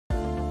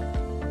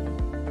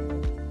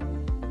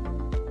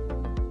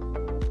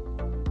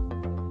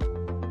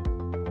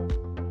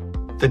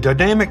The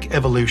dynamic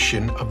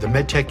evolution of the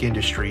medtech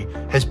industry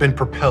has been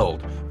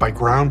propelled by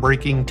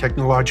groundbreaking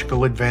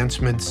technological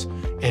advancements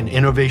and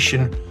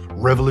innovation,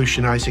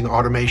 revolutionizing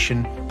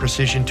automation,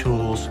 precision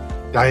tools,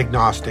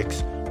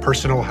 diagnostics,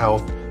 personal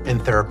health, and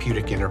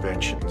therapeutic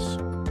interventions.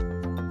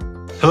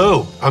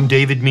 Hello, I'm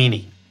David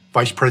Meany,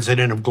 Vice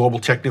President of Global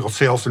Technical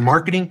Sales and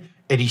Marketing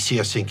at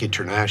ECS Inc.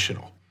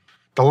 International.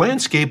 The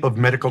landscape of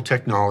medical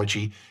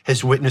technology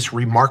has witnessed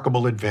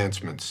remarkable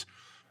advancements,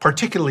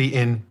 particularly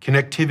in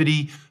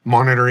connectivity,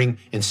 monitoring,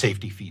 and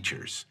safety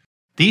features.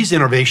 These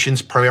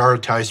innovations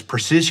prioritize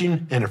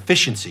precision and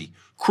efficiency,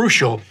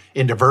 crucial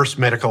in diverse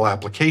medical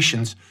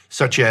applications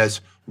such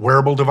as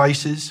wearable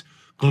devices,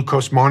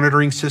 glucose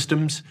monitoring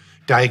systems,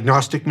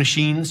 diagnostic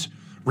machines,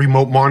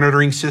 remote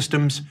monitoring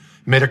systems,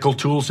 medical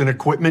tools and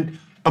equipment,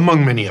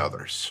 among many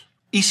others.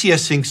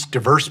 ECS Inc.'s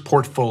diverse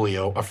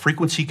portfolio of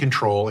frequency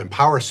control and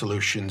power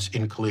solutions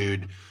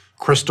include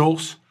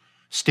crystals,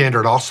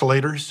 standard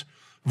oscillators,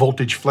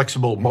 voltage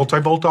flexible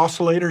multivolt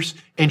oscillators,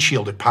 and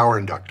shielded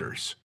power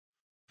inductors.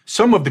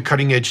 Some of the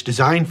cutting-edge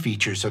design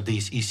features of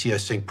these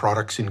ECS Inc.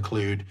 products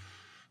include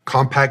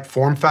compact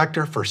form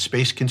factor for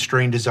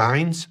space-constrained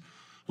designs,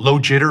 low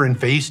jitter and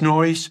phase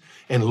noise,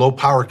 and low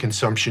power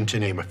consumption, to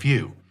name a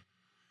few.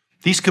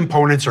 These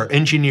components are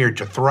engineered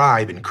to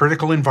thrive in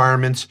critical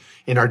environments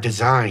and are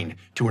designed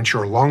to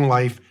ensure long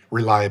life,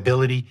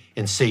 reliability,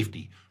 and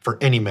safety for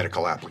any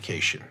medical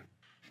application.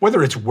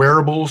 Whether it's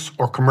wearables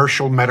or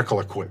commercial medical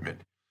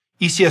equipment,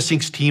 ECS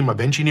Inc.'s team of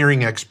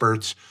engineering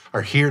experts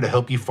are here to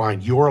help you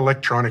find your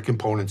electronic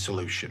component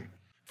solution.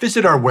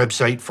 Visit our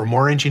website for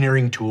more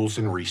engineering tools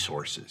and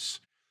resources.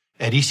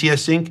 At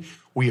ECS Inc.,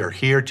 we are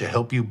here to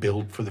help you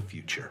build for the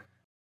future.